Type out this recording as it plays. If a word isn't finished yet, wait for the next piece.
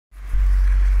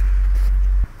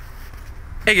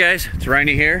Hey guys, it's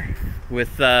Riney here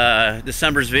with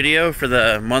December's video for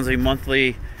the Munzee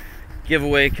monthly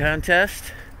giveaway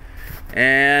contest.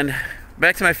 And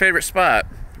back to my favorite spot.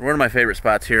 One of my favorite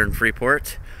spots here in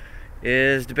Freeport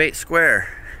is Debate Square,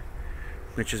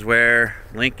 which is where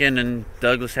Lincoln and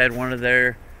Douglas had one of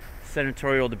their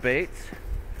senatorial debates.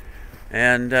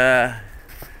 And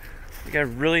we got a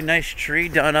really nice tree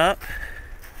done up.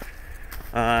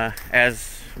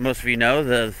 As most of you know,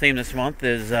 the theme this month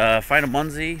is find a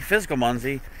Munzee, physical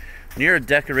Munzee, near a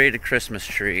decorated Christmas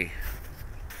tree.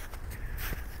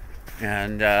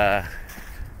 And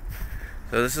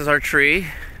so this is our tree.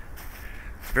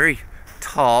 It's very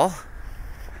tall.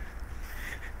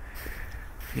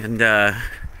 And I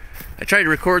tried to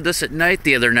record this at night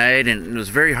the other night, and it was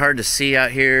very hard to see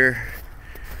out here.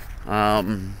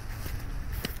 The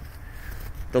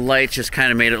lights just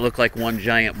kind of made it look like one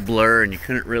giant blur, and you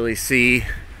couldn't really see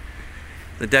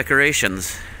the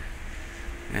decorations.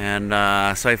 And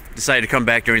so I decided to come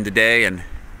back during the day, and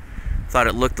thought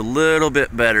it looked a little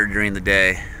bit better during the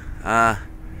day. I'm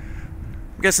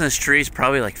guessing this tree is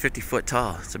probably like 50 foot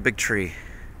tall. It's a big tree,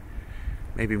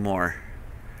 maybe more.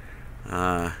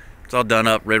 It's all done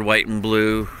up red, white, and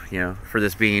blue, you know, for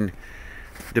this being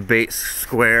Debate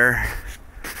Square.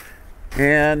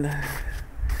 And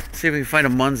see if we can find a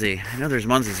Munzee. I know there's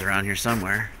Munzees around here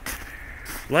somewhere.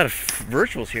 A lot of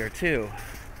virtuals here too.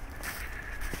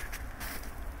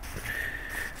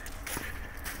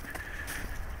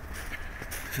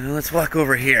 So let's walk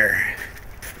over here.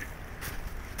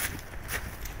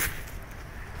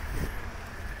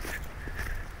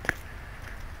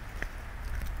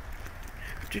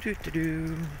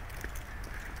 Do-do-do-do.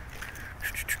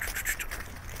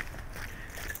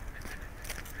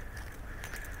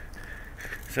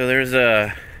 So there's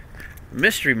a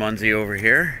mystery Munzee over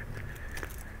here,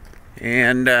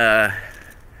 and I've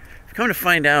come to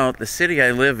find out the city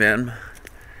I live in,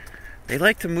 they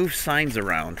like to move signs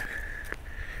around.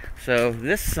 So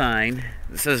this sign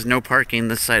that says no parking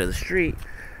this side of the street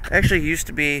actually used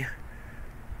to be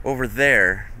over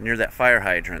there near that fire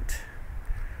hydrant.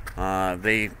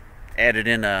 They added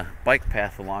in a bike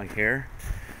path along here,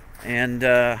 and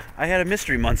I had a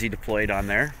mystery Munzee deployed on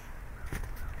there,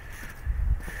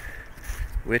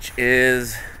 which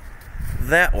is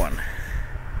that one.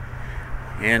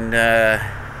 And I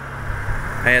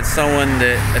had someone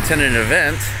that attended an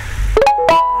event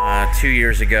 2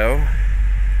 years ago,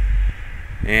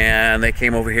 and they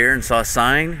came over here and saw a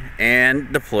sign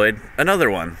and deployed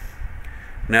another one,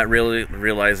 not really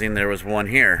realizing there was one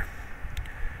here.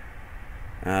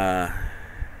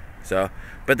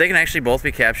 But they can actually both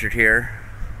be captured here,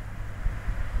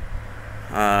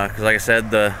 because like I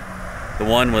said, the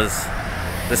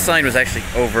sign was actually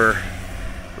over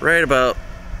right about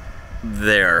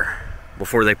there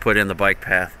before they put in the bike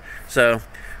path. So,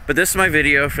 but this is my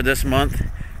video for this month.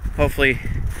 Hopefully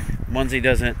Munzee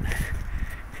doesn't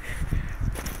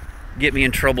get me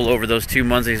in trouble over those two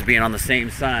Munzees being on the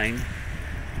same sign,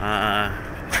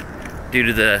 due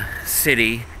to the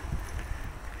city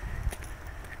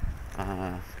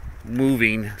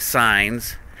moving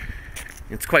signs.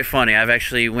 It's quite funny. I've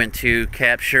actually went to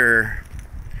capture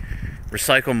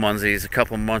recycle Munzees a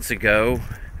couple months ago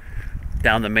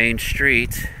down the main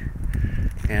street,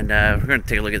 and we're going to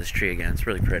take a look at this tree again. It's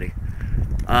really pretty.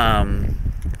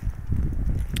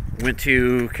 Went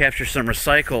to capture some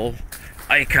recycle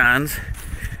icons,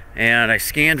 and I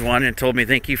scanned one and it told me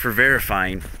thank you for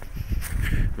verifying.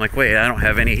 I'm like, wait, I don't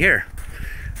have any here.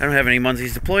 I don't have any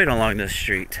Munzees deployed along this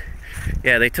street.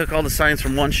 Yeah, they took all the signs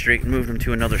from one street and moved them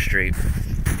to another street.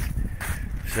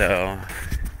 So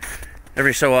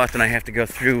every so often I have to go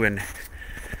through and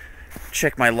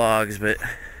check my logs, but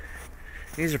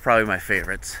these are probably my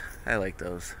favorites. I like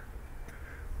those.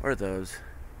 Or those.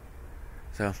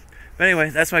 So, but anyway,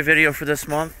 that's my video for this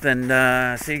month,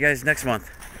 and see you guys next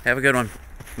month. Have a good one.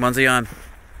 Munzee on.